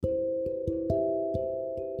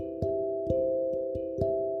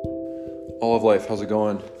All of life, how's it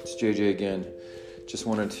going? It's JJ again. Just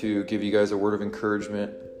wanted to give you guys a word of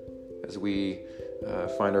encouragement as we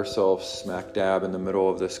find ourselves smack dab in the middle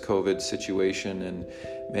of this COVID situation, and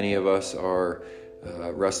many of us are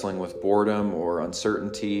wrestling with boredom or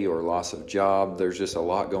uncertainty or loss of job. There's just a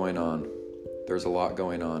lot going on.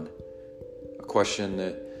 A question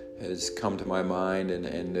that has come to my mind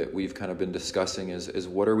and that we've kind of been discussing is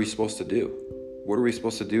what are we supposed to do? What are we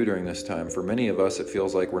supposed to do during this time? For many of us, it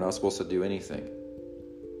feels like we're not supposed to do anything,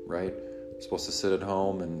 right? We're supposed to sit at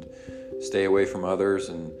home and stay away from others,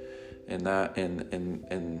 and that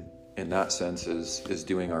in that sense is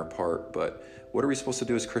doing our part. But what are we supposed to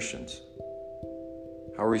do as Christians?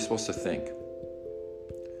 How are we supposed to think?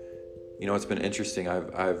 You know, it's been interesting.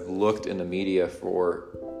 I've looked in the media for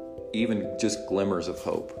even just glimmers of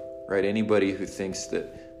hope, right? Anybody who thinks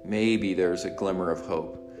that maybe there's a glimmer of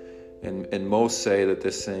hope. And most say that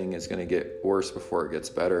this thing is going to get worse before it gets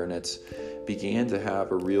better, and it's began to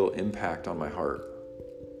have a real impact on my heart.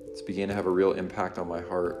 It's began to have a real impact on my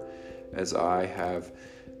heart as I have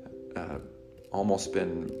almost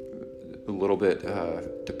been a little bit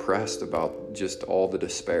depressed about just all the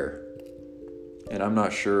despair. And I'm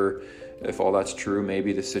not sure if all that's true.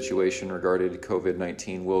 Maybe the situation regarding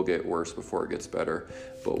COVID-19 will get worse before it gets better.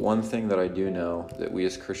 But one thing that I do know that we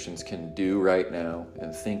as Christians can do right now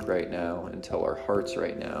and think right now and tell our hearts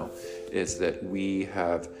right now is that we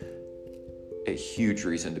have a huge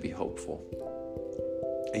reason to be hopeful.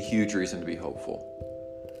 A huge reason to be hopeful.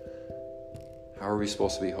 How are we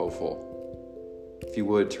supposed to be hopeful? If you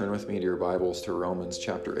would, turn with me to your Bibles to Romans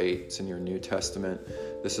chapter 8. It's in your New Testament.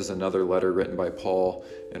 This is another letter written by Paul,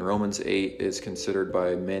 and Romans 8 is considered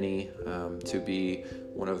by many to be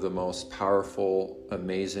one of the most powerful,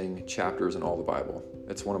 amazing chapters in all the Bible.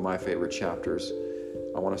 It's one of my favorite chapters.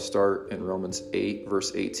 I want to start in Romans 8,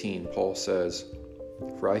 verse 18. Paul says,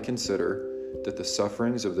 "For I consider that the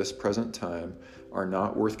sufferings of this present time are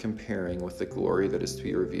not worth comparing with the glory that is to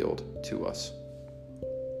be revealed to us."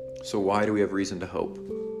 So why do we have reason to hope?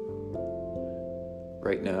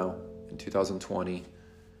 Right now, in 2020,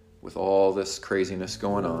 with all this craziness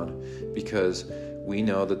going on, because we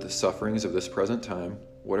know that the sufferings of this present time,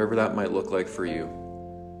 whatever that might look like for you,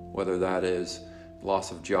 whether that is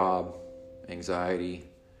loss of job, anxiety,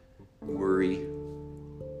 worry,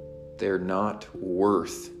 they're not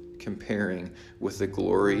worth comparing with the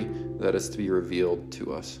glory that is to be revealed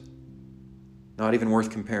to us. Not even worth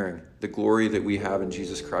comparing. The glory that we have in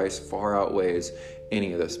Jesus Christ far outweighs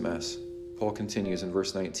any of this mess. Paul continues in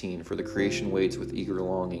verse 19, "For the creation waits with eager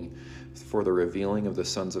longing for the revealing of the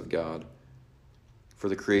sons of God. For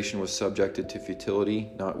the creation was subjected to futility,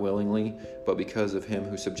 not willingly, but because of him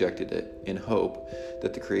who subjected it, in hope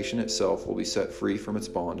that the creation itself will be set free from its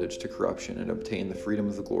bondage to corruption and obtain the freedom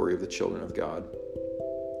of the glory of the children of God."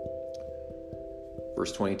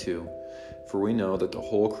 Verse 22, "For we know that the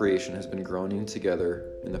whole creation has been groaning together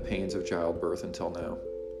in the pains of childbirth until now."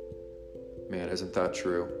 Man, isn't that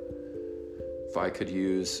true? If I could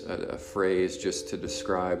use a phrase just to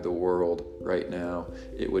describe the world right now,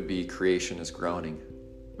 it would be creation is groaning.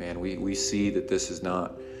 Man, we see that this is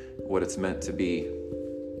not what it's meant to be,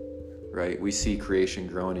 right? We see creation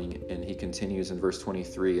groaning, and he continues in verse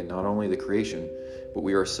 23, "And not only the creation, but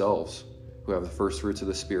we ourselves, who have the first fruits of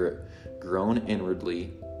the Spirit, groan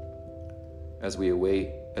inwardly as we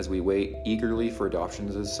wait eagerly for adoption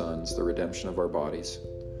as sons, the redemption of our bodies."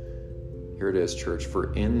 Here it is, church.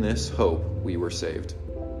 "For in this hope we were saved."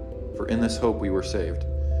 For in this hope we were saved.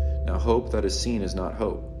 Now hope that is seen is not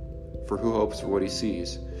hope. For who hopes for what he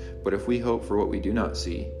sees? But if we hope for what we do not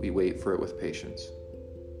see, we wait for it with patience.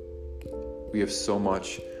 We have so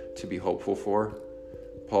much to be hopeful for.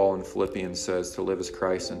 Paul in Philippians says to live as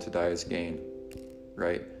Christ and to die as gain,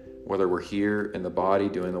 right? Whether we're here in the body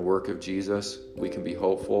doing the work of Jesus, we can be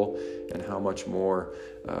hopeful, and how much more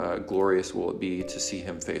glorious will it be to see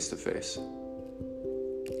him face to face.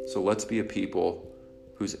 So let's be a people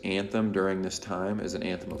whose anthem during this time is an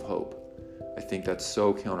anthem of hope. I think that's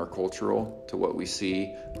so countercultural to what we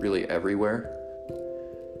see really everywhere.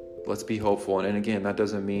 Let's be hopeful. And again, that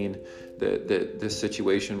doesn't mean that this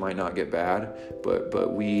situation might not get bad,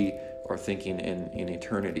 but we are thinking in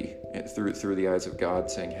eternity through the eyes of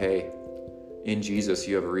God, saying, hey, in Jesus,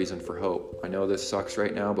 you have a reason for hope. I know this sucks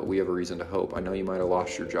right now, but we have a reason to hope. I know you might have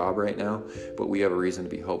lost your job right now, but we have a reason to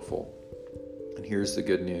be hopeful. And here's the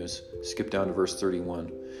good news. Skip down to verse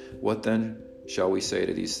 31. What then shall we say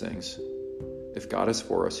to these things? If God is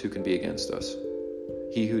for us, who can be against us?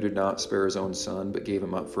 He who did not spare his own son, but gave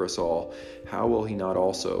him up for us all, how will he not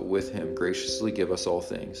also with him graciously give us all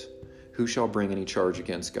things? Who shall bring any charge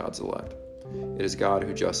against God's elect? It is God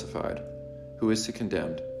who justified. Who is to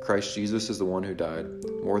condemn? Christ Jesus is the one who died,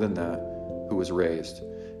 more than that, who was raised,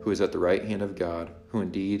 who is at the right hand of God, who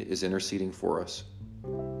indeed is interceding for us.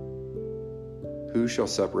 Who shall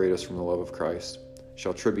separate us from the love of Christ?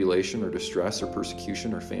 Shall tribulation or distress or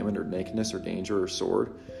persecution or famine or nakedness or danger or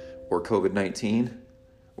sword or COVID-19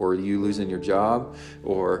 or you losing your job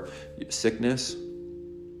or sickness?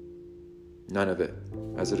 None of it.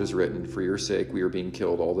 As it is written, for your sake we are being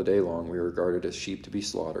killed all the day long. We are regarded as sheep to be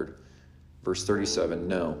slaughtered. Verse 37,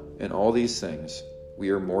 no, in all these things we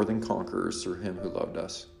are more than conquerors through him who loved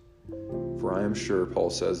us. For I am sure, Paul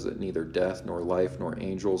says, that neither death, nor life, nor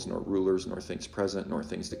angels, nor rulers, nor things present, nor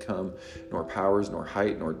things to come, nor powers, nor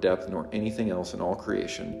height, nor depth, nor anything else in all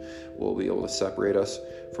creation will be able to separate us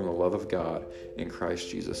from the love of God in Christ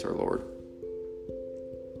Jesus our Lord.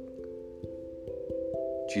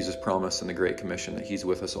 Jesus promised in the Great Commission that he's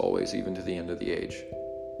with us always, even to the end of the age.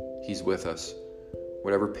 He's with us.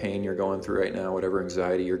 Whatever pain you're going through right now, whatever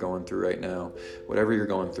anxiety you're going through right now, whatever you're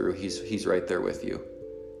going through, he's right there with you.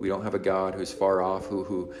 We don't have a God who's far off,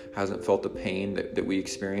 who hasn't felt the pain that we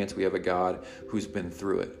experience. We have a God who's been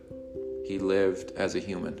through it. He lived as a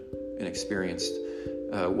human and experienced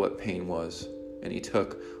what pain was. And he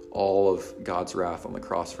took all of God's wrath on the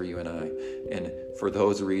cross for you and I. And for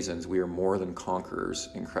those reasons, we are more than conquerors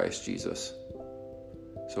in Christ Jesus.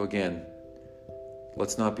 So again,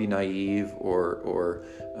 let's not be naive or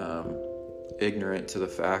ignorant to the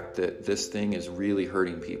fact that this thing is really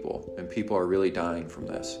hurting people and people are really dying from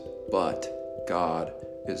this. But God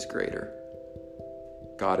is greater.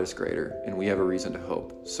 God is greater, and we have a reason to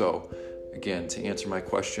hope. So again, to answer my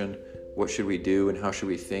question, what should we do and how should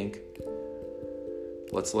we think?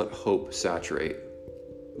 Let's let hope saturate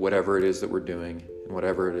whatever it is that we're doing and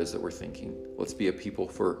whatever it is that we're thinking. Let's be a people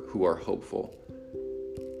who are hopeful.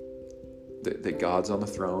 That God's on the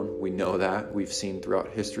throne. We know that. We've seen throughout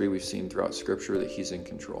history, we've seen throughout Scripture that he's in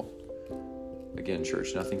control. Again,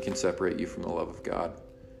 church, nothing can separate you from the love of God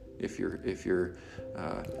if you're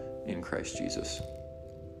in Christ Jesus.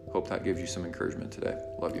 Hope that gives you some encouragement today.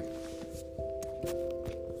 Love you.